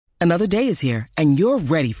Another day is here, and you're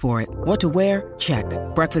ready for it. What to wear? Check.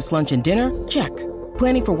 Breakfast, lunch, and dinner? Check.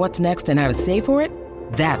 Planning for what's next and how to save for it?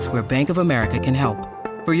 That's where Bank of America can help.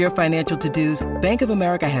 For your financial to-dos, Bank of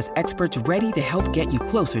America has experts ready to help get you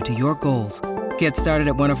closer to your goals. Get started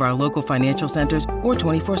at one of our local financial centers or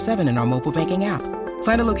 24/7 in our mobile banking app.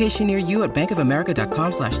 Find a location near you at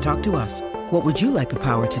bankofamerica.com/talktous. What would you like the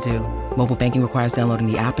power to do? Mobile banking requires downloading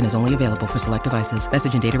the app and is only available for select devices.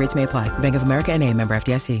 Message and data rates may apply. Bank of America N.A., member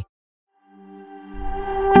FDIC.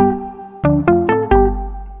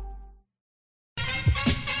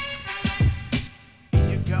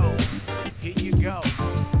 Here you go.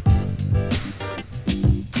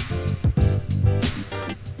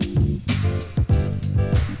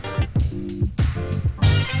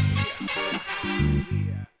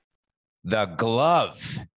 The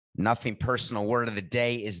glove. Nothing personal. Word of the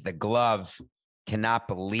day is the glove. Cannot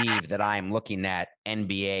believe that I am looking at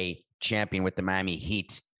NBA champion with the Miami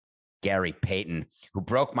Heat, Gary Payton, who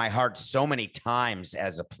broke my heart so many times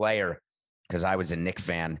as a player because I was a Knick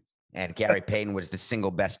fan. And Gary Payton was the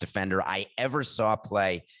single best defender I ever saw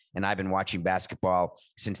play. And I've been watching basketball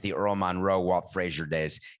since the Earl Monroe, Walt Frazier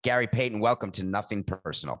days. Gary Payton, welcome to Nothing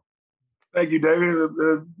Personal. Thank you, David.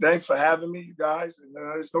 Thanks for having me, you guys. And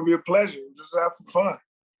it's going to be a pleasure. Just have some fun.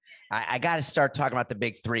 I got to start talking about the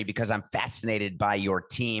big three because I'm fascinated by your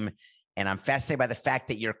team. And I'm fascinated by the fact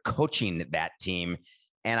that you're coaching that team.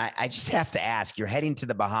 And I just have to ask, you're heading to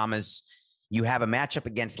the Bahamas. You have a matchup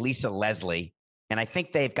against Lisa Leslie. And I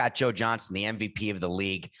think they've got Joe Johnson, the MVP of the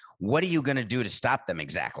league. What are you going to do to stop them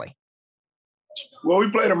exactly? Well,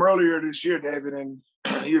 we played them earlier this year, David. And,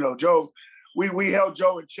 Joe, we held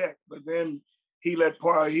Joe in check. But then he let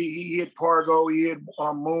he hit Pargo, he hit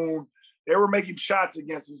Moon. They were making shots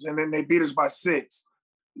against us, and then they beat us by 6.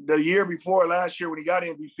 The year before, last year, when he got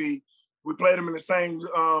MVP, we played him in the same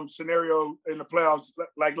scenario in the playoffs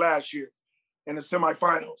like last year in the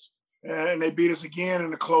semifinals. And they beat us again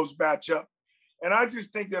in a close matchup. And I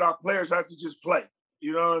just think that our players have to just play.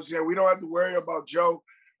 You know what I'm saying? We don't have to worry about Joe.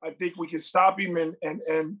 I think we can stop him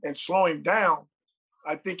and slow him down.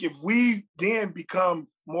 I think if we then become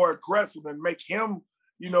more aggressive and make him,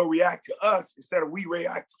 react to us instead of we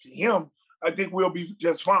react to him, I think we'll be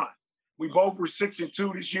just fine. We both were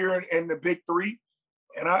 6-2 this year in the big three.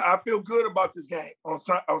 And I feel good about this game on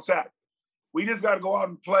Saturday. We just got to go out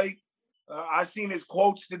and play. I seen his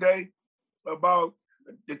quotes today about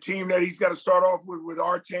the team that he's got to start off with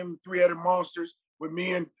our team, three-headed monsters, with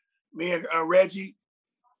me and Reggie.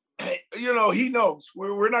 He knows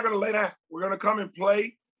we're not going to lay down. We're going to come and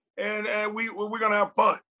play, and we're going to have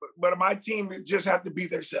fun. But my team just have to be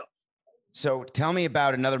themselves. So tell me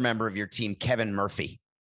about another member of your team, Kevin Murphy.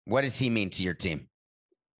 What does he mean to your team?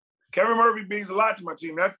 Kevin Murphy means a lot to my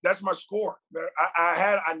team. That's my score.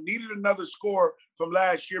 I needed another score from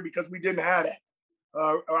last year because we didn't have that.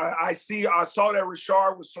 I saw that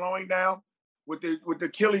Rashard was slowing down with the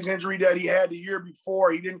Achilles injury that he had the year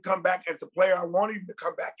before. He didn't come back as the player I wanted him to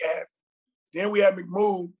come back as. Then we had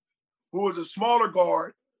McMoon, who was a smaller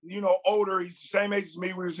guard, older. He's the same age as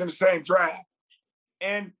me. We was in the same draft.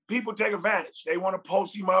 And people take advantage. They want to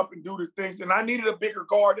post him up and do the things. And I needed a bigger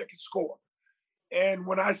guard that could score. And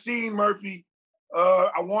when I seen Murphy,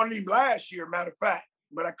 I wanted him last year, matter of fact,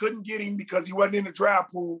 but I couldn't get him because he wasn't in the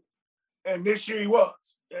draft pool. And this year he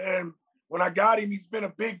was. And when I got him, he's been a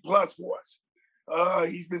big plus for us.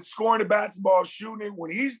 He's been scoring the basketball, shooting it. When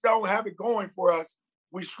he don't have it going for us,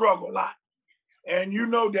 we struggle a lot. And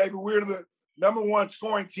David, we're the number one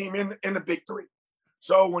scoring team in the big three.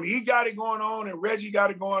 So when he got it going on and Reggie got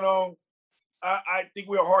it going on, I think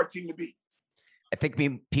we're a hard team to beat. I think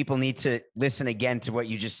people need to listen again to what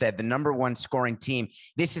you just said. The number one scoring team.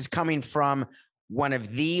 This is coming from one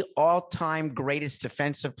of the all-time greatest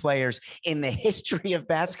defensive players in the history of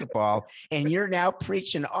basketball, and you're now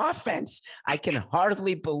preaching offense. I can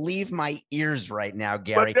hardly believe my ears right now,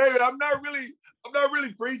 Gary. But David, I'm not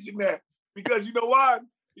really preaching that because you know why?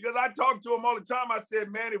 Because I talk to him all the time. I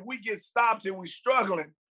said, man, if we get stops and we're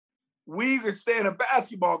struggling, we can stay in a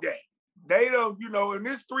basketball game. They don't, in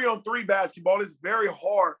this 3-on-3 basketball, it's very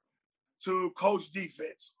hard to coach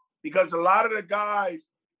defense because a lot of the guys,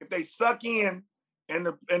 if they suck in and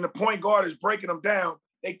the point guard is breaking them down,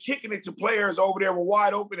 they kicking it to players over there were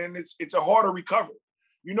wide open, and it's a harder recovery.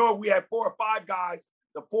 If we had 4 or 5 guys,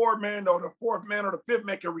 the 4th man or the 4th man or the 5th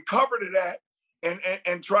man can recover to that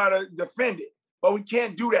and try to defend it. But we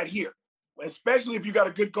can't do that here, especially if you got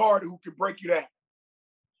a good guard who can break you down.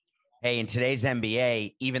 Hey, in today's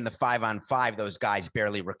NBA, even the 5-on-5, those guys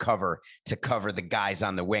barely recover to cover the guys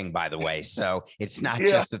on the wing, by the way. So it's not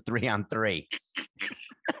just the 3-on-3.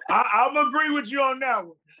 I'm agree with you on that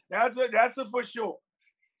one. That's a for sure.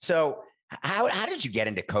 So how did you get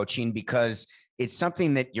into coaching? Because it's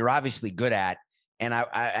something that you're obviously good at. And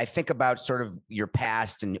I think about sort of your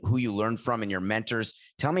past and who you learned from and your mentors.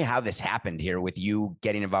 Tell me how this happened here with you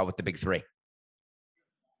getting involved with the Big Three.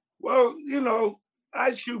 Well,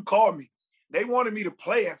 Ice Cube called me. They wanted me to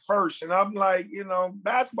play at first. And I'm like,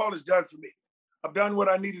 basketball is done for me. I've done what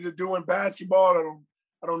I needed to do in basketball.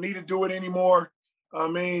 I don't need to do it anymore. I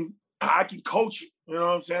mean, I can coach it. You know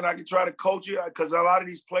what I'm saying? I can try to coach it because a lot of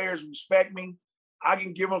these players respect me. I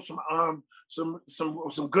can give them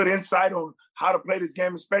some good insight on how to play this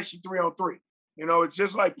game, especially 3-on-3. It's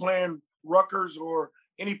just like playing Rutgers or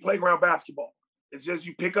any playground basketball. It's just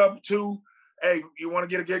you pick up two. Hey, you want to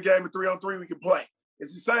get a good game of 3-on-3? We can play.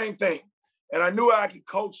 It's the same thing. And I knew I could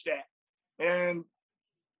coach that. And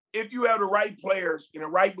if you have the right players in the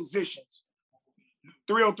right positions,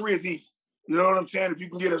 3-on-3 is easy. You know what I'm saying? If you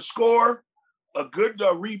can get a score, a good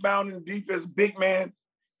rebounding defense, big man,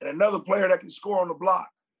 and another player that can score on the block,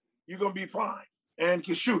 you're going to be fine and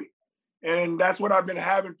can shoot it. And that's what I've been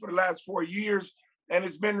having for the last 4 years. And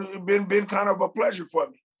it's been kind of a pleasure for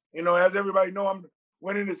me. As everybody know, I'm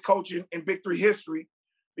winning this coaching in Big Three history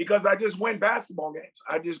because I just win basketball games.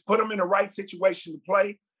 I just put them in the right situation to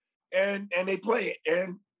play, and they play it.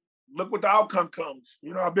 And look what the outcome comes.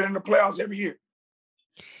 I've been in the playoffs every year.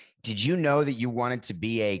 Did you know that you wanted to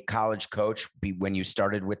be a college coach when you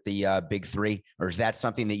started with the Big Three? Or is that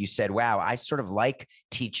something that you said, wow, I sort of like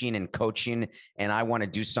teaching and coaching and I want to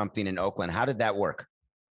do something in Oakland? How did that work?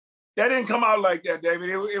 That didn't come out like that, David.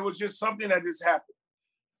 It was just something that just happened.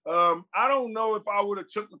 I don't know if I would have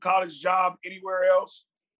took a college job anywhere else,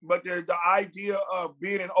 but the idea of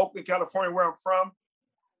being in Oakland, California, where I'm from,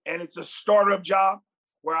 and it's a startup job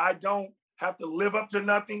where I don't have to live up to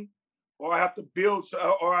nothing, or I have to build,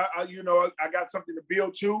 or I got something to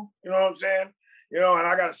build too. You know what I'm saying? And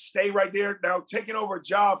I got to stay right there. Now, taking over a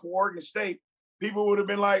job for Oregon State, people would have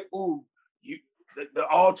been like, "Ooh, the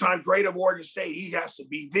all-time great of Oregon State. He has to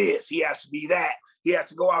be this. He has to be that. He has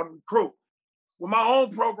to go out and recruit." With my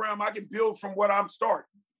own program, I can build from what I'm starting.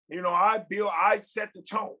 I set the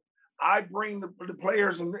tone. I bring the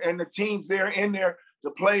players and the teams in there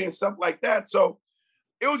to play and stuff like that. So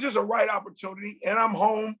it was just a right opportunity, and I'm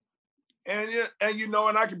home. And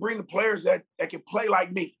I can bring the players that can play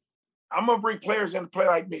like me. I'm gonna bring players in to play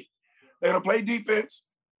like me. They're gonna play defense.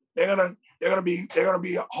 They're gonna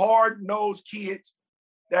be hard-nosed kids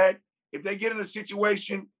that if they get in a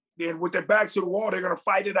situation, then with their backs to the wall, they're gonna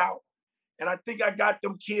fight it out. And I think I got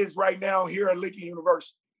them kids right now here at Lincoln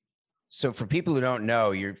University. So for people who don't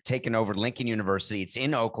know, you're taking over Lincoln University. It's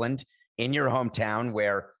in Oakland, in your hometown,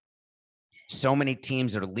 where so many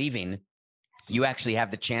teams are leaving. You actually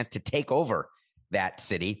have the chance to take over that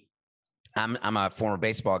city. I'm a former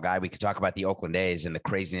baseball guy. We could talk about the Oakland A's and the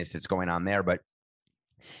craziness that's going on there, but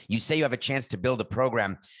you say you have a chance to build a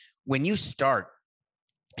program. When you start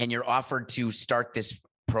and you're offered to start this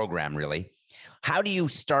program, really, how do you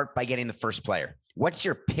start by getting the first player? What's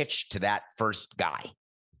your pitch to that first guy?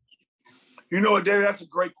 You know what, David, that's a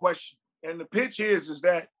great question. And the pitch is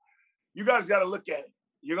that you guys got to look at it.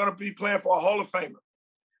 You're going to be playing for a Hall of Famer.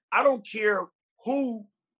 I don't care who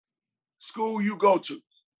school you go to.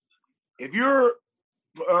 If you're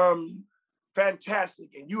fantastic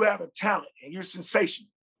and you have a talent and you're sensational,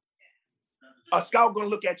 a scout going to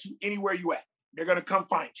look at you anywhere you at. They're going to come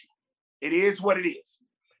find you. It is what it is.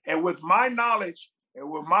 And with my knowledge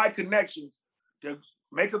and with my connections, to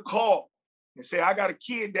make a call and say, I got a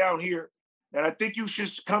kid down here that I think you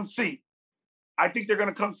should come see. I think they're going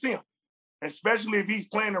to come see him, especially if he's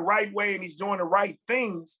playing the right way and he's doing the right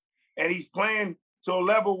things and he's playing to a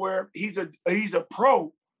level where he's a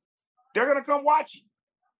pro. They're going to come watch him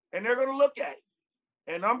and they're going to look at it.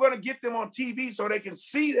 And I'm going to get them on TV so they can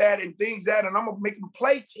see that and things that, and I'm going to make them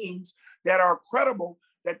play teams that are credible,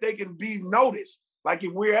 that they can be noticed. Like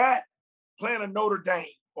if we're playing a Notre Dame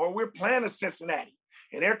or we're playing a Cincinnati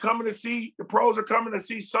and they're coming to see, the pros are coming to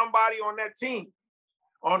see somebody on that team,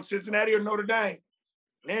 on Cincinnati or Notre Dame.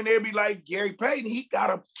 And then they'll be like, Gary Payton, he got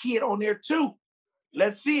a kid on there too.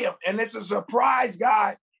 Let's see him. And it's a surprise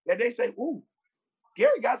guy that they say, ooh,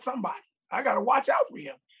 Gary got somebody. I got to watch out for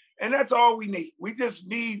him. And that's all we need. We just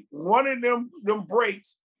need one of them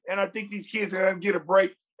breaks. And I think these kids are going to get a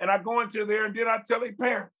break. And I go into there and then I tell their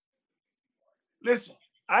parents, listen,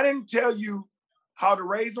 I didn't tell you how to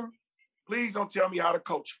raise them. Please don't tell me how to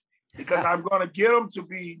coach them, because I'm going to get them to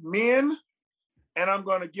be men and I'm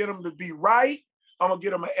going to get them to be right. I'm going to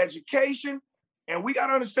get them an education. And we got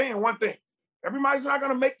to understand one thing. Everybody's not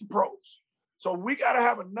going to make the pros. So we got to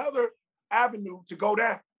have another avenue to go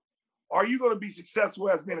down. Are you going to be successful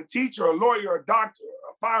as being a teacher, a lawyer, a doctor,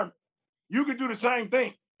 a fireman? You can do the same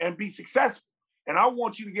thing. and be successful. And I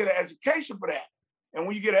want you to get an education for that. And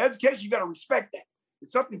when you get an education, you got to respect that.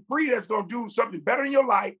 It's something free that's going to do something better in your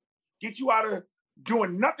life, get you out of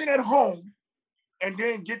doing nothing at home, and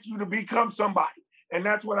then get you to become somebody. And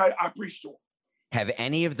that's what I preach to them. Have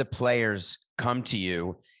any of the players come to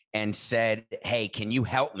you and said, hey, can you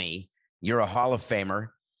help me? You're a Hall of Famer.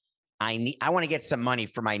 I want to get some money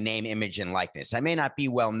for my name, image, and likeness. I may not be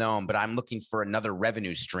well known, but I'm looking for another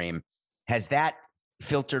revenue stream. Has that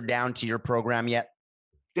filtered down to your program yet?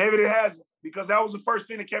 David, it hasn't, because that was the first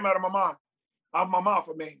thing that came out of my mind. Out of my mouth,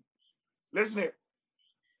 I mean. Listen here.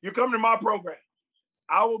 You come to my program.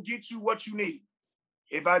 I will get you what you need.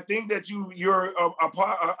 If I think that you're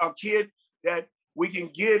a kid that we can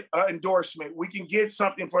get an endorsement, we can get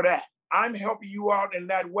something for that. I'm helping you out in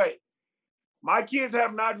that way. My kids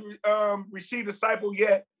have not received a stipend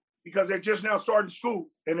yet because they're just now starting school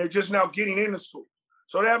and they're just now getting into school.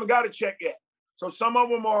 So they haven't got a check yet. So some of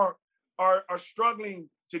them are struggling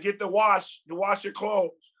to get to wash their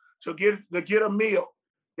clothes, to get a meal.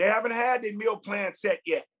 They haven't had their meal plan set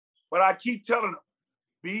yet. But I keep telling them,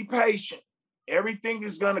 be patient. Everything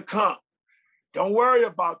is going to come. Don't worry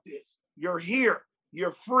about this. You're here.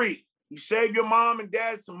 You're free. You save your mom and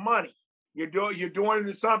dad some money. You're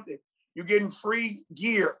doing something. You're getting free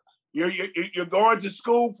gear. You're going to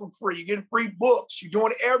school for free. You're getting free books. You're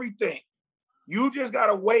doing everything. You just got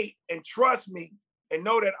to wait and trust me and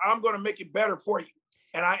know that I'm going to make it better for you.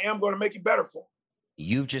 And I am going to make it better for you.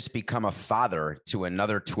 You've just become a father to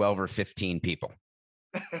another 12 or 15 people.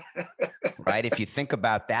 Right? If you think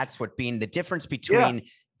about that's what being the difference between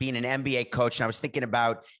being an NBA coach. And I was thinking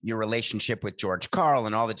about your relationship with George Karl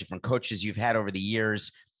and all the different coaches you've had over the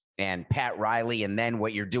years, and Pat Riley, and then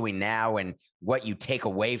what you're doing now and what you take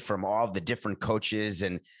away from all the different coaches.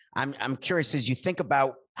 And I'm curious, as you think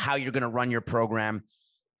about how you're going to run your program,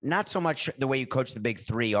 not so much the way you coach the big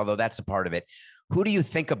three, although that's a part of it. Who do you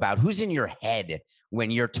think about? Who's in your head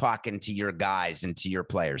when you're talking to your guys and to your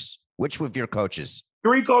players? Which of your coaches?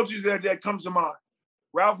 3 coaches that comes to mind: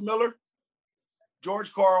 Ralph Miller,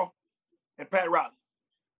 George Karl, and Pat Riley.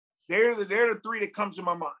 They're the 3 that comes to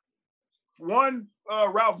my mind. One,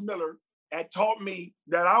 Ralph Miller had taught me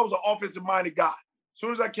that I was an offensive-minded guy. As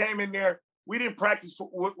soon as I came in there, we didn't practice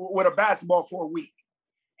with a basketball for a week.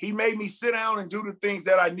 He made me sit down and do the things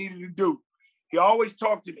that I needed to do. He always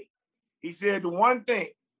talked to me. He said, the one thing,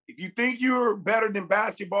 if you think you're better than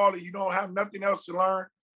basketball and you don't have nothing else to learn,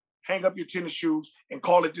 hang up your tennis shoes and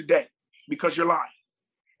call it today, because you're lying.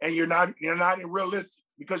 And you're not realistic,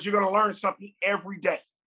 because you're going to learn something every day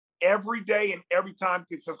and every time.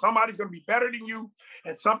 So somebody's going to be better than you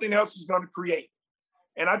and something else is going to create.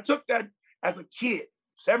 And I took that as a kid,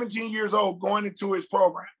 17 years old, going into his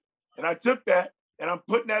program. And I took that and I'm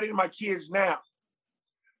putting that into my kids now.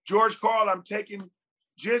 George Karl, I'm taking,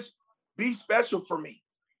 just be special for me.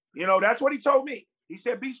 You know, that's what he told me. He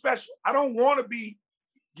said, be special. I don't want to be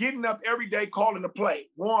getting up every day calling the play.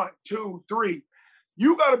 1, 2, 3.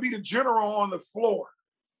 You got to be the general on the floor.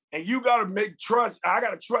 And you got to make trust. I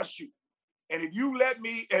got to trust you. And if you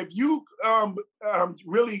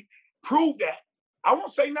really prove that, I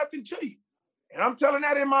won't say nothing to you. And I'm telling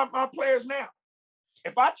that in my players now.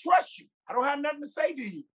 If I trust you, I don't have nothing to say to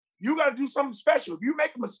you. You got to do something special. If you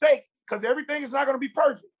make a mistake, because everything is not going to be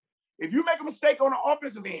perfect. If you make a mistake on the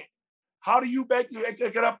offensive end, how do you make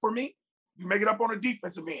it up for me? You make it up on the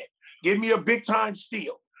defensive end. Give me a big-time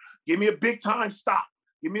steal. Give me a big-time stop.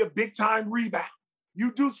 Give me a big-time rebound.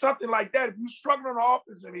 You do something like that. If you're struggling on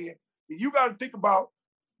the offensive end, you got to think about,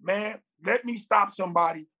 man, let me stop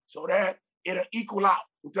somebody so that it'll equal out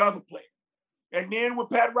with the other player. And then with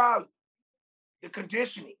Pat Riley, the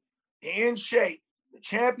conditioning, the in shape, the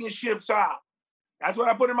championship style. That's what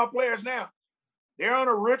I put in my players now. They're on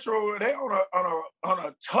a ritual. They're on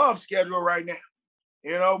a tough schedule right now.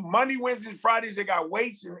 You know, Monday, Wednesdays, Fridays, they got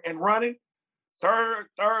weights and running.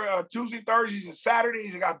 Tuesday, Thursdays, and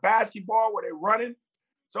Saturdays, they got basketball where they're running.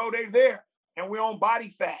 So they're there. And we're on body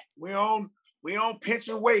fat. We on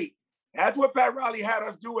pinching weight. That's what Pat Riley had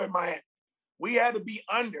us do in Miami. We had to be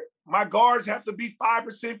under. My guards have to be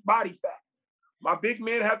 5% body fat. My big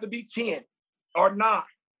men have to be 10 or 9.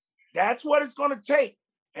 That's what it's going to take.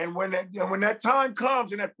 And when that time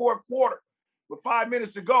comes in that fourth quarter with 5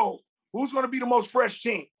 minutes to go, who's going to be the most fresh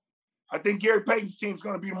team? I think Gary Payton's team is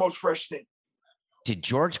going to be the most fresh team. Did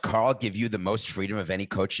George Karl give you the most freedom of any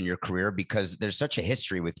coach in your career? Because there's such a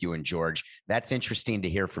history with you and George. That's interesting to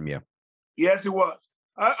hear from you. Yes, it was.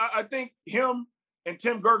 I think him and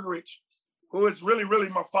Tim Gergerich, who is really, really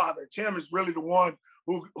my father. Tim is really the one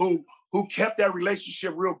who kept that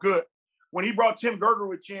relationship real good. When he brought Tim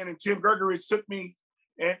Gergerich in, and Tim Gergerich took me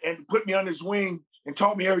and put me on his wing and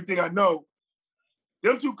taught me everything I know.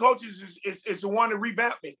 Them two coaches is the one that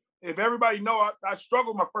revamped me. If everybody know, I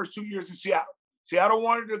struggled my first 2 years in Seattle. Seattle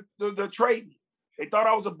wanted to trade me. They thought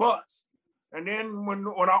I was a bust. And then when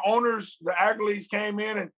our owners, the Aguiles, came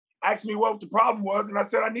in and asked me what the problem was, and I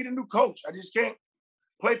said, I need a new coach. I just can't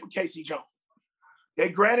play for Casey Jones. They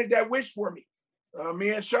granted that wish for me, me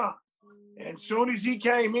and Sean. And soon as he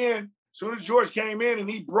came in, soon as George came in and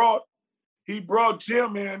he brought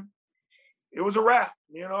Tim in, it was a wrap.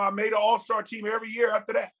 You know, I made an all-star team every year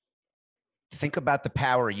after that. Think about the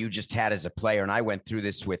power you just had as a player. And I went through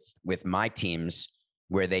this with my teams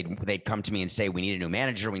where they'd come to me and say, we need a new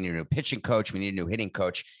manager, we need a new pitching coach, we need a new hitting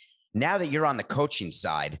coach. Now that you're on the coaching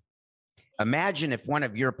side, imagine if one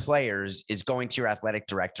of your players is going to your athletic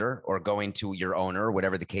director or going to your owner,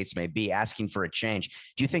 whatever the case may be, asking for a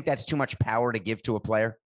change. Do you think that's too much power to give to a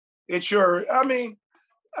player? It sure. I mean,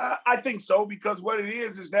 I think so, because what it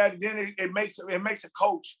is that then it makes a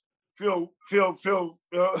coach feel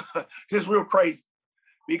just real crazy,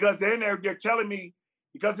 because then they're telling me,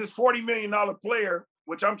 because this $40 million player,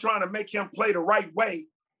 which I'm trying to make him play the right way,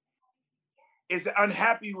 is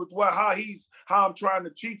unhappy with how I'm trying to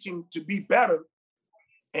teach him to be better,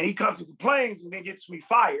 and he comes to the Plains and then gets me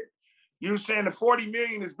fired. You're saying the $40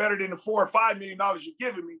 million is better than the $4 or $5 million you're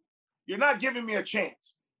giving me. You're not giving me a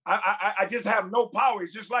chance. I just have no power.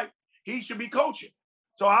 It's just like he should be coaching.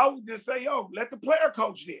 So I would just say, yo, let the player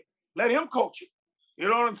coach then. Let him coach it. You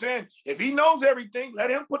know what I'm saying? If he knows everything, let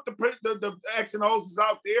him put the X and O's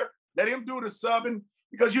out there. Let him do the subbing,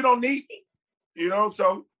 because you don't need me. You know,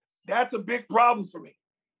 so that's a big problem for me.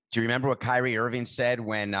 Do you remember what Kyrie Irving said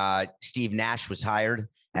when Steve Nash was hired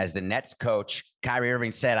as the Nets coach? Kyrie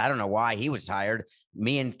Irving said, I don't know why he was hired.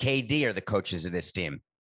 Me and KD are the coaches of this team.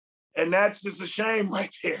 And that's just a shame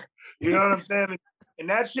right there. You know what I'm saying? And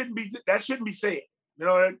that shouldn't be said. You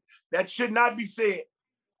know, that should not be said.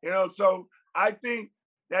 You know, so I think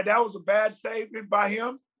that was a bad statement by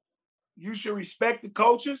him. You should respect the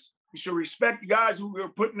coaches. You should respect the guys who are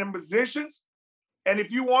put in positions. And if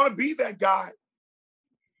you want to be that guy,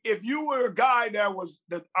 if you were a guy that was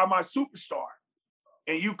my superstar,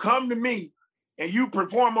 and you come to me and you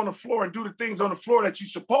perform on the floor and do the things on the floor that you're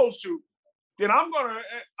supposed to, then I'm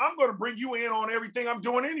gonna bring you in on everything I'm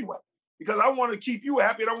doing anyway, because I want to keep you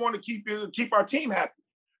happy and I want to keep our team happy.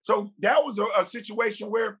 So that was a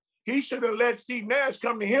situation where he should have let Steve Nash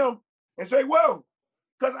come to him and say, well,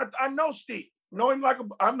 because I know Steve,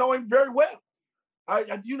 I know him very well.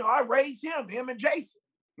 I raised him and Jason,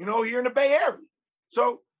 here in the Bay Area.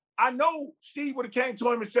 So I know Steve would have came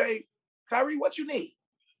to him and say, Kyrie, what you need?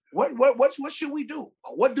 What should we do?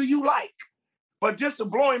 What do you like? But just to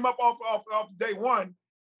blow him up off day one,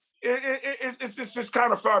 it's just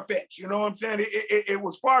kind of far-fetched. You know what I'm saying? It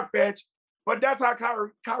was far-fetched, but that's how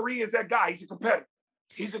Kyrie is, that guy. He's a competitor.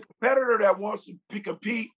 He's a competitor that wants to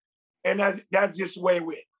compete, and that's just the way it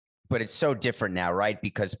went. But it's so different now, right?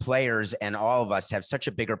 Because players and all of us have such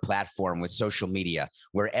a bigger platform with social media,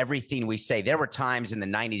 where everything we say, there were times in the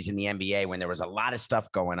 90s in the NBA when there was a lot of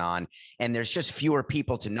stuff going on, and there's just fewer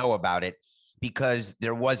people to know about it because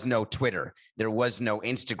there was no Twitter, there was no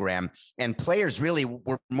Instagram, and players really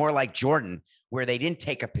were more like Jordan, where they didn't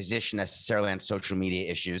take a position necessarily on social media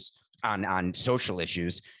issues, on social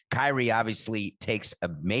issues. Kyrie obviously takes a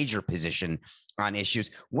major position on issues.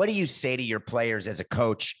 What do you say to your players as a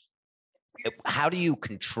coach? How do you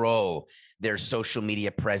control their social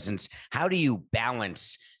media presence? How do you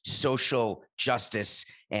balance social justice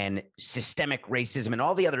and systemic racism and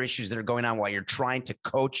all the other issues that are going on while you're trying to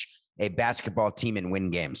coach a basketball team and win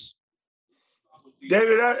games?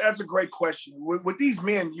 David, that's a great question. With these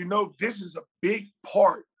men, this is a big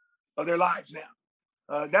part of their lives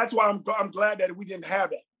now. That's why I'm glad that we didn't have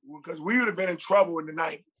that, because we would have been in trouble in the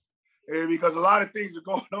 90s, because a lot of things are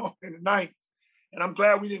going on in the 90s. And I'm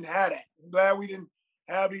glad we didn't have that. I'm glad we didn't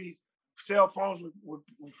have these cell phones with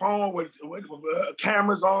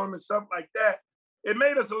cameras on them and stuff like that. It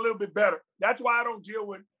made us a little bit better. That's why I don't deal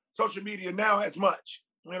with social media now as much.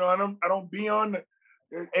 I don't be on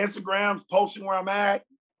the Instagrams posting where I'm at,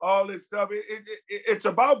 all this stuff. It's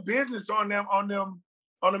about business on them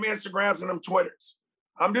Instagrams and them Twitters.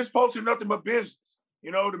 I'm just posting nothing but business,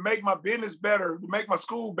 to make my business better, to make my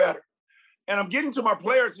school better. And I'm getting to my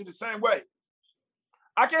players in the same way.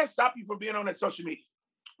 I can't stop you from being on that social media,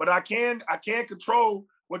 but I can control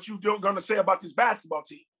what you're going to say about this basketball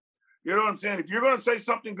team. You know what I'm saying? If you're going to say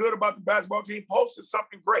something good about the basketball team, post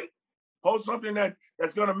something great. Post something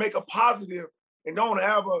that's going to make a positive and don't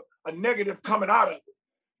have a negative coming out of it.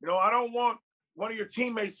 I don't want one of your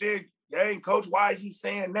teammates saying, hey, coach, why is he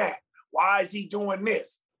saying that? Why is he doing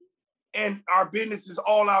this? And our business is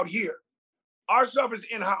all out here. our stuff is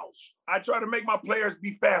in-house. I try to make my players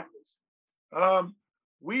be families.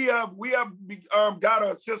 We have got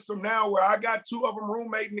a system now where I got two of them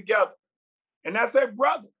roommating together, and that's their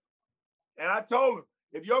brother. And I told him,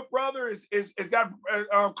 if your brother is got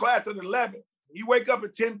class at 11, you wake up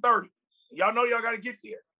at 10:30. Y'all know y'all got to get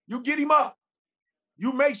there. You get him up.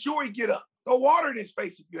 You make sure he get up. Throw water in his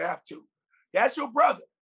face if you have to. That's your brother.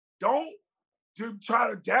 Don't try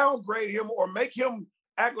to downgrade him or make him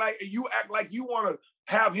act like you want to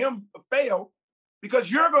have him fail,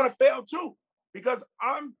 because you're going to fail too, because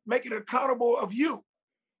I'm making it accountable of you.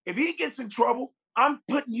 If he gets in trouble, I'm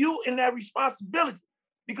putting you in that responsibility,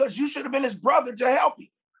 because you should have been his brother to help him,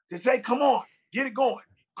 to say, come on, get it going.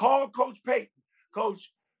 Call Coach Payton.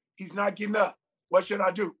 Coach, he's not getting up. What should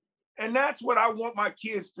I do? And that's what I want my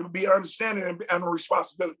kids to be understanding and a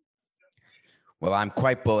responsibility. Well, I'm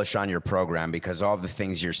quite bullish on your program, because all the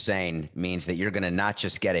things you're saying means that you're going to not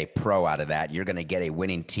just get a pro out of that, you're going to get a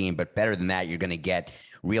winning team, but better than that, you're going to get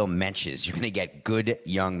real mensches. You're going to get good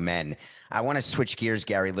young men. I want to switch gears,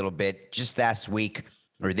 Gary, a little bit. Just this week,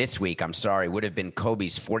 would have been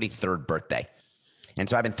Kobe's 43rd birthday. And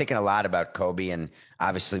so I've been thinking a lot about Kobe, and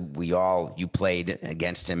obviously you played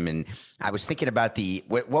against him. And I was thinking about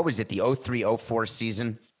what was it, the 03-04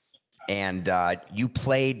 season? And you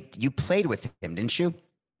played with him, didn't you?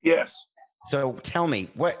 Yes. So tell me,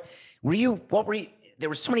 what were you, there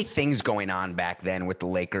were so many things going on back then with the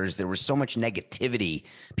Lakers. There was so much negativity.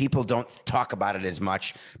 People don't talk about it as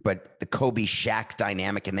much, but the Kobe Shaq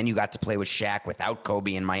dynamic, and then you got to play with Shaq without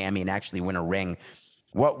Kobe in Miami and actually win a ring.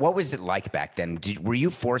 What was it like back then? Were you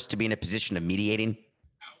forced to be in a position of mediating?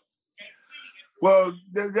 Well,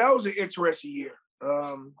 that was an interesting year.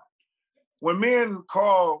 When me and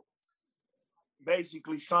Carl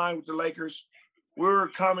basically signed with the Lakers,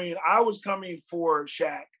 I was coming for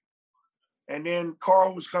Shaq, and then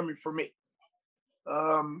Carl was coming for me.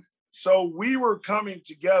 So we were coming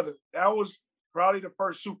together. That was probably the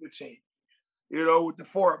first super team, with the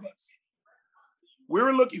four of us. We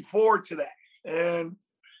were looking forward to that. And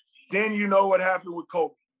then what happened with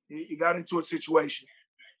Kobe. He got into a situation.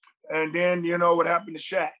 And then what happened to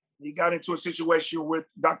Shaq. He got into a situation with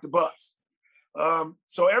Dr. Buzz.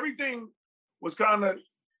 So everything was kind of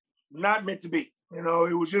not meant to be.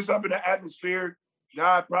 It was just up in the atmosphere.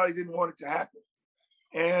 God probably didn't want it to happen.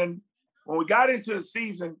 And when we got into the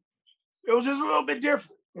season, it was just a little bit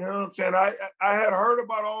different. You know what I'm saying? I had heard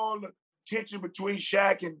about all the tension between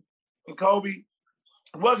Shaq and Kobe.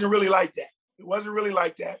 It wasn't really like that.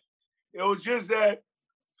 It was just that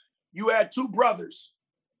you had two brothers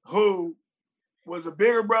who was a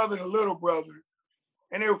bigger brother and a little brother,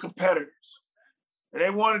 and they were competitors. And they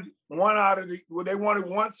wanted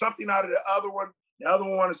something out of the other one. The other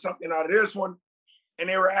one wanted something out of this one. And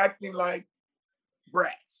they were acting like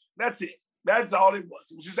brats. That's it. That's all it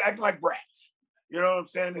was. It was just acting like brats. You know what I'm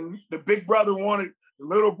saying? And the big brother wanted the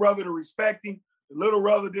little brother to respect him. The little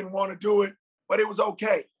brother didn't want to do it, but it was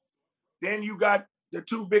okay. Then you got the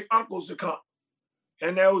two big uncles to come.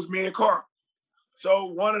 And that was me and Carl. So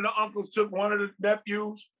one of the uncles took one of the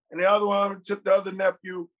nephews, and the other one took the other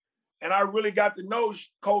nephew. And I really got to know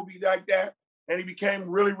Kobe like that. And he became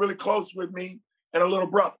really, really close with me and a little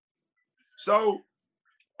brother. So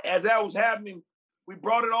as that was happening, we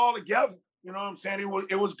brought it all together. You know what I'm saying?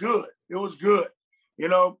 It was good. It was good.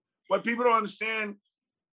 What people don't understand,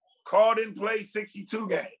 Carl didn't play 62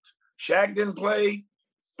 games. Shaq didn't play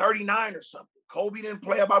 39 or something. Kobe didn't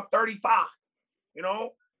play about 35.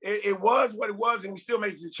 It was what it was, and we still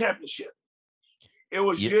made it to the championship. It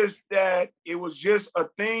was just that it was just a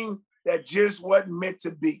thing that just wasn't meant to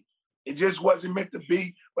be. It just wasn't meant to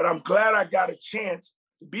be. But I'm glad I got a chance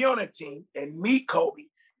to be on that team and meet Kobe,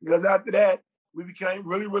 because after that, we became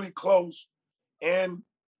really, really close. And,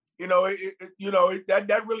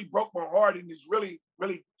 that really broke my heart, and is really,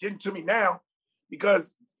 really getting to me now,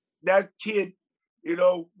 because that kid,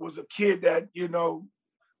 was a kid that,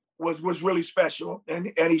 was really special,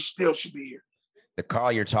 and he still should be here. The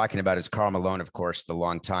Carl you're talking about is Karl Malone, of course, the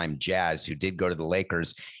longtime Jazz who did go to the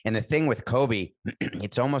Lakers. And the thing with Kobe,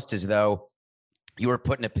 it's almost as though you were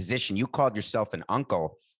put in a position, you called yourself an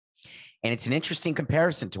uncle. And it's an interesting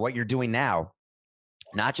comparison to what you're doing now,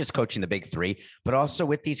 not just coaching the big three, but also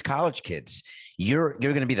with these college kids. You're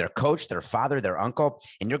going to be their coach, their father, their uncle,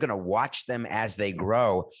 and you're going to watch them as they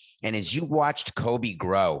grow. And as you watched Kobe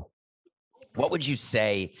grow, what would you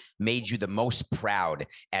say made you the most proud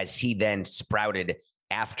as he then sprouted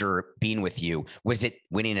after being with you? Was it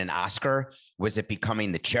winning an Oscar? Was it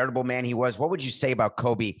becoming the charitable man he was? What would you say about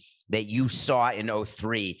Kobe that you saw in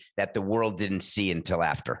 03 that the world didn't see until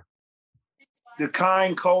after? The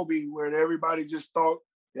kind Kobe where everybody just thought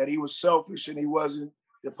that he was selfish and he wasn't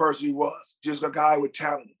the person he was, just a guy with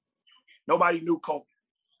talent. Nobody knew Kobe.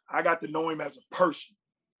 I got to know him as a person,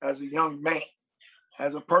 as a young man,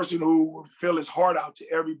 as a person who would fill his heart out to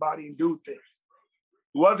everybody and do things.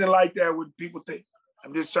 It wasn't like that what people think.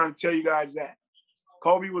 I'm just trying to tell you guys that.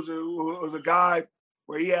 Kobe was a guy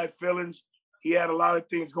where he had feelings. He had a lot of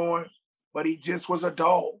things going, but he just was a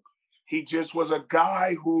dog. He just was a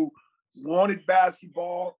guy who wanted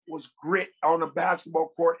basketball, was grit on the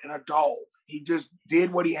basketball court, and a dog. He just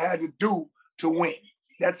did what he had to do to win.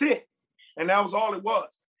 That's it. And that was all it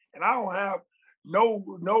was. And I don't have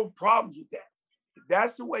no problems with that.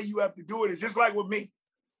 That's the way you have to do it. It's just like with me.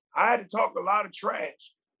 I had to talk a lot of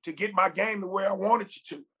trash to get my game to where I wanted it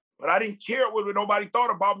to. But I didn't care what nobody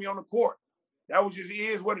thought about me on the court. That was just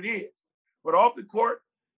is what it is. But off the court,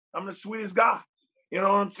 I'm the sweetest guy. You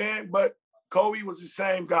know what I'm saying? But Kobe was the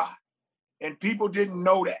same guy. And people didn't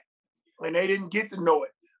know that. And they didn't get to know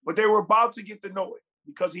it. But they were about to get to know it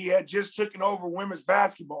because he had just taken over women's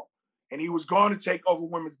basketball. And he was going to take over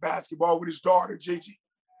women's basketball with his daughter, Gigi.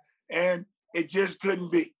 And it just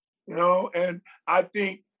couldn't be, you know? And I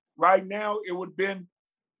think right now it would have been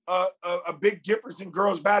a big difference in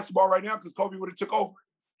girls basketball right now because Kobe would have took over.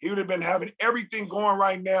 He would have been having everything going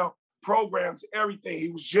right now, programs, everything. He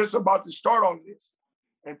was just about to start on this.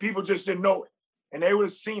 And people just didn't know it. And they would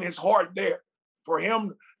have seen his heart there. For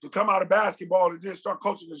him to come out of basketball and then start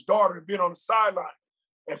coaching his daughter and being on the sideline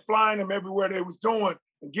and flying them everywhere they was doing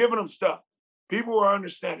and giving them stuff. People were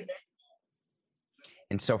understanding that.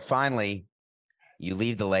 And so finally, you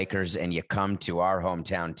leave the Lakers and you come to our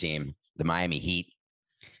hometown team, the Miami Heat.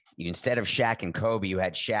 Instead of Shaq and Kobe, you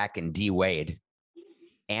had Shaq and D. Wade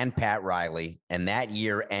and Pat Riley, and that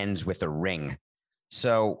year ends with a ring.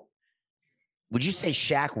 So would you say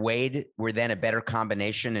Shaq, Wade were then a better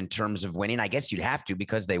combination in terms of winning? I guess you'd have to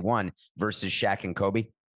because they won versus Shaq and Kobe.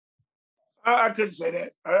 I couldn't say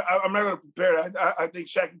that. I'm not going to compare that. I think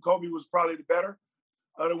Shaq and Kobe was probably the better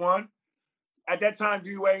of the one. At that time,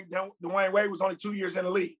 Dwayne Wade was only 2 years in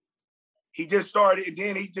the league. He just started, and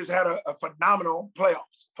then he just had a phenomenal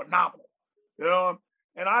playoffs. Phenomenal. You know,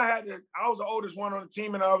 and I was the oldest one on the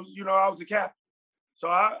team, and I was the captain. So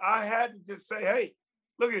I had to just say, hey,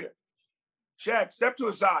 look at here. Shaq, step to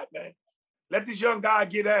the side, man. Let this young guy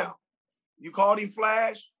get down. You called him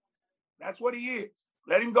Flash. That's what he is.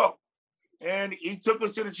 Let him go. And he took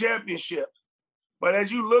us to the championship. But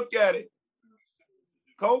as you look at it,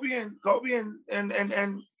 Kobe and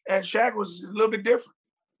Shaq was a little bit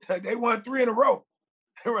different. They won 3 in a row.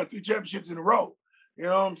 They won 3 championships in a row. You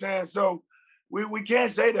know what I'm saying? So we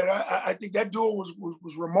can't say that. I think that duel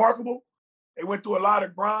was remarkable. They went through a lot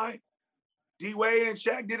of grind. D. Wade and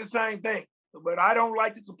Shaq did the same thing. But I don't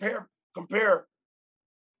like to compare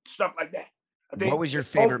stuff like that. I think what was your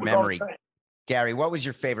favorite memory? Gary, what was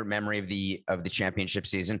your favorite memory of the championship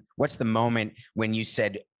season? What's the moment when you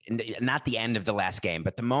said, not the end of the last game,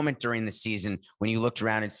 but the moment during the season when you looked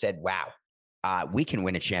around and said, wow, we can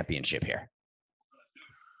win a championship here?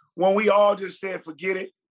 When we all just said, forget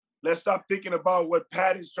it. Let's stop thinking about what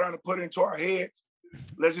Pat is trying to put into our heads.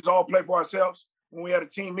 Let's just all play for ourselves. When we had a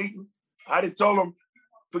team meeting, I just told them,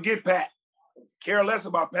 forget Pat. Care less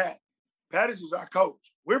about Pat. Pat is our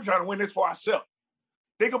coach. We're trying to win this for ourselves.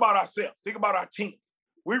 Think about ourselves. Think about our team.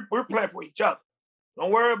 We're playing for each other.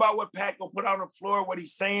 Don't worry about what Pat gonna put on the floor, what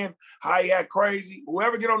he's saying, how he act crazy.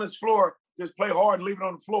 Whoever get on this floor, just play hard and leave it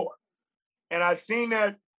on the floor. And I've seen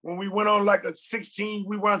that when we went on like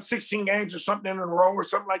we won 16 games or something in a row or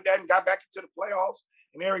something like that and got back into the playoffs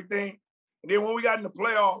and everything. And then when we got in the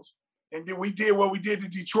playoffs and then we did what we did to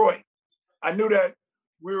Detroit, I knew that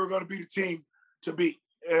we were going to be the team to beat.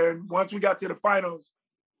 And once we got to the finals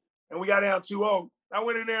and we got down 2-0, I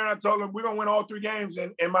went in there and I told them we're going to win all 3 games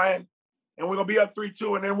in Miami. And we're going to be up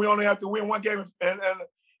 3-2. And then we only have to win 1 game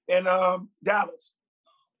in Dallas.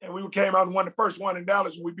 And we came out and won the first one in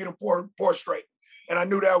Dallas, and we beat them 4 straight. And I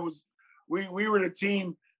knew that was we were the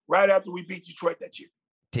team right after we beat Detroit that year.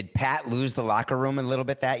 Did Pat lose the locker room a little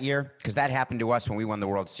bit that year? Because that happened to us when we won the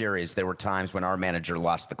World Series. There were times when our manager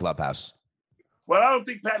lost the clubhouse. Well, I don't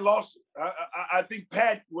think Pat lost it. I think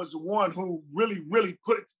Pat was the one who really, really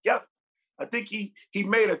put it together. I think he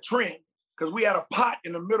made a trend because we had a pot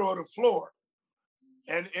in the middle of the floor.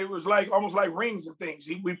 And it was almost like rings and things.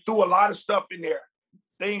 We threw a lot of stuff in there.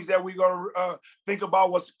 Things that we're going to think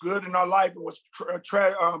about what's good in our life and what's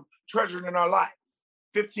treasured in our life.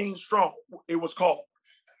 15 strong, it was called.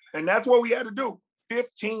 And that's what we had to do,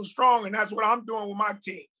 15 strong. And that's what I'm doing with my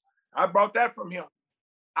team. I brought that from him.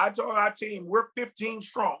 I told our team, we're 15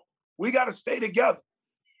 strong. We got to stay together.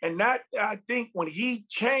 And that, I think when he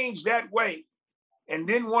changed that way and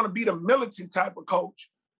didn't want to be the militant type of coach,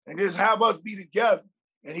 and just have us be together.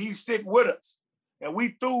 And he stick with us. And we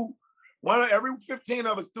threw every 15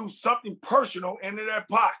 of us threw something personal into that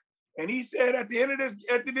pot. And he said at the end of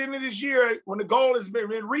this year, when the goal has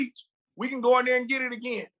been reached, we can go in there and get it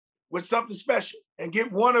again with something special and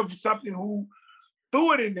get one of something who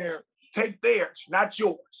threw it in there, take theirs, not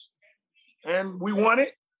yours. And we won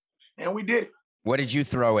it, and we did it. What did you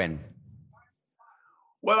throw in?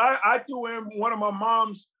 Well, I threw in one of my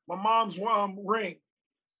mom's ring,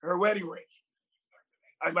 her wedding ring.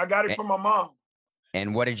 I got it from my mom.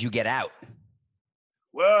 And what did you get out?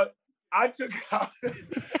 Well, I took out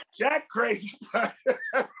Shaq crazy,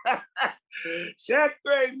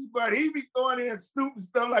 but he be throwing in stupid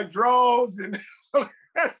stuff like draws and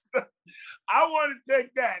that stuff. I wanted to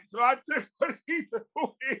take that, so I took what he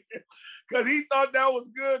threw in because he thought that was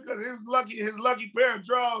good because it was his lucky pair of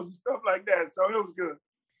draws and stuff like that. So it was good.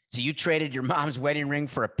 So you traded your mom's wedding ring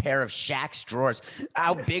for a pair of Shaq's drawers.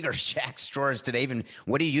 How big are Shaq's drawers?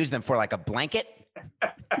 What do you use them for? Like a blanket?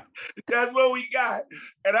 That's what we got.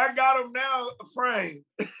 And I got them now framed.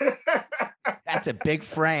 That's a big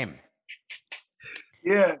frame.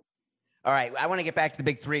 Yes. All right. I want to get back to the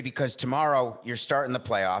big three because tomorrow you're starting the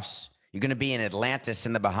playoffs. You're going to be in Atlantis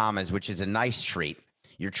in the Bahamas, which is a nice treat.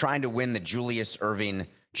 You're trying to win the Julius Erving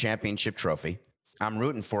Championship Trophy. I'm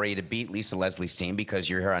rooting for you to beat Lisa Leslie's team because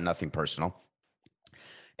you're here on Nothing Personal.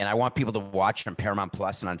 And I want people to watch on Paramount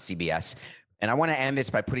Plus and on CBS. And I want to end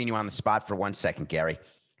this by putting you on the spot for 1 second, Gary.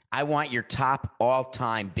 I want your top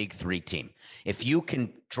all-time big three team. If you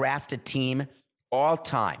can draft a team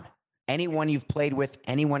all-time, anyone you've played with,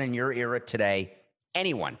 anyone in your era today,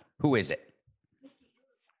 anyone, who is it?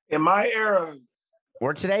 In my era.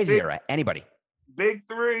 Or today's era, anybody. Big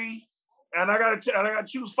three. And I gotta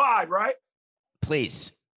choose five, right?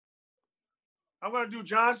 Please. I'm going to do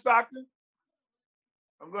John Stockton.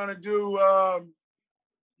 I'm going to do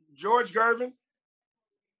George Gervin.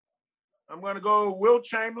 I'm going to go Wilt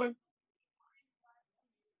Chamberlain.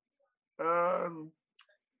 Then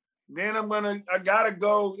I got to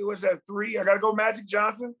go, it was at three. I got to go Magic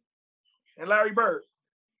Johnson and Larry Bird.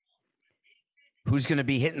 Who's going to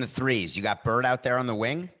be hitting the threes? You got Bird out there on the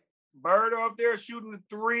wing? Bird out there shooting the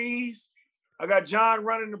threes. I got John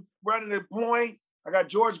running the point. I got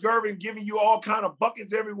George Gervin giving you all kind of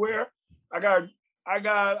buckets everywhere. I got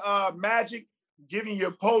Magic giving you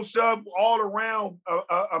a post up all around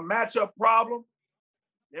a matchup problem.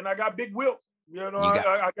 And I got Big Wilt.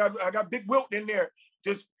 I got Big Wilt in there,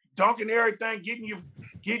 just dunking everything, getting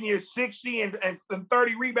you 60 and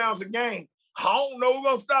 30 rebounds a game. I don't know who's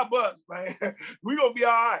gonna stop us, man. We're gonna be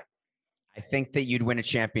all right. I think that you'd win a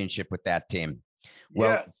championship with that team.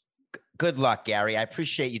 Well, yes. Good luck, Gary. I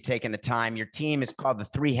appreciate you taking the time. Your team is called the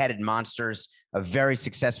Three-Headed Monsters, a very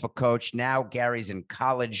successful coach. Now Gary's in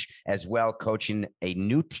college as well, coaching a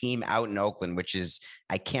new team out in Oakland,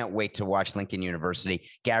 I can't wait to watch Lincoln University.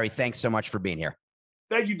 Gary, thanks so much for being here.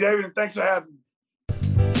 Thank you, David, and thanks for having me.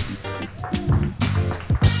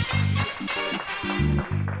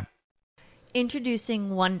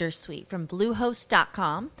 Introducing Wondersuite from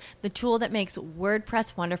Bluehost.com, the tool that makes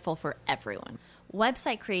WordPress wonderful for everyone.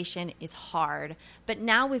 Website creation is hard, but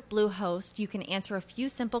now with Bluehost, you can answer a few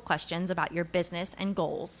simple questions about your business and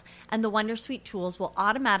goals, and the Wondersuite tools will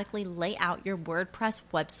automatically lay out your WordPress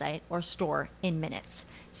website or store in minutes.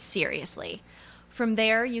 Seriously. From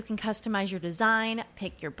there, you can customize your design,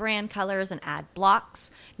 pick your brand colors, and add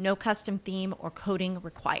blocks. No custom theme or coding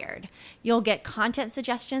required. You'll get content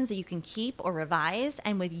suggestions that you can keep or revise,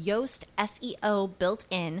 and with Yoast SEO built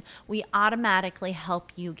in, we automatically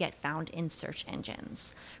help you get found in search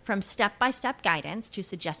engines. From step-by-step guidance to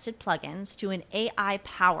suggested plugins to an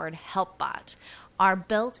AI-powered help bot, our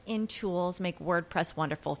built-in tools make WordPress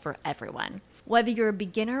wonderful for everyone. Whether you're a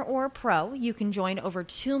beginner or a pro, you can join over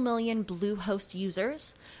 2 million Bluehost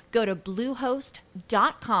users. Go to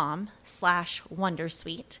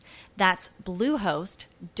bluehost.com/wondersuite. That's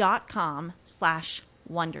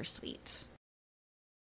bluehost.com/wondersuite.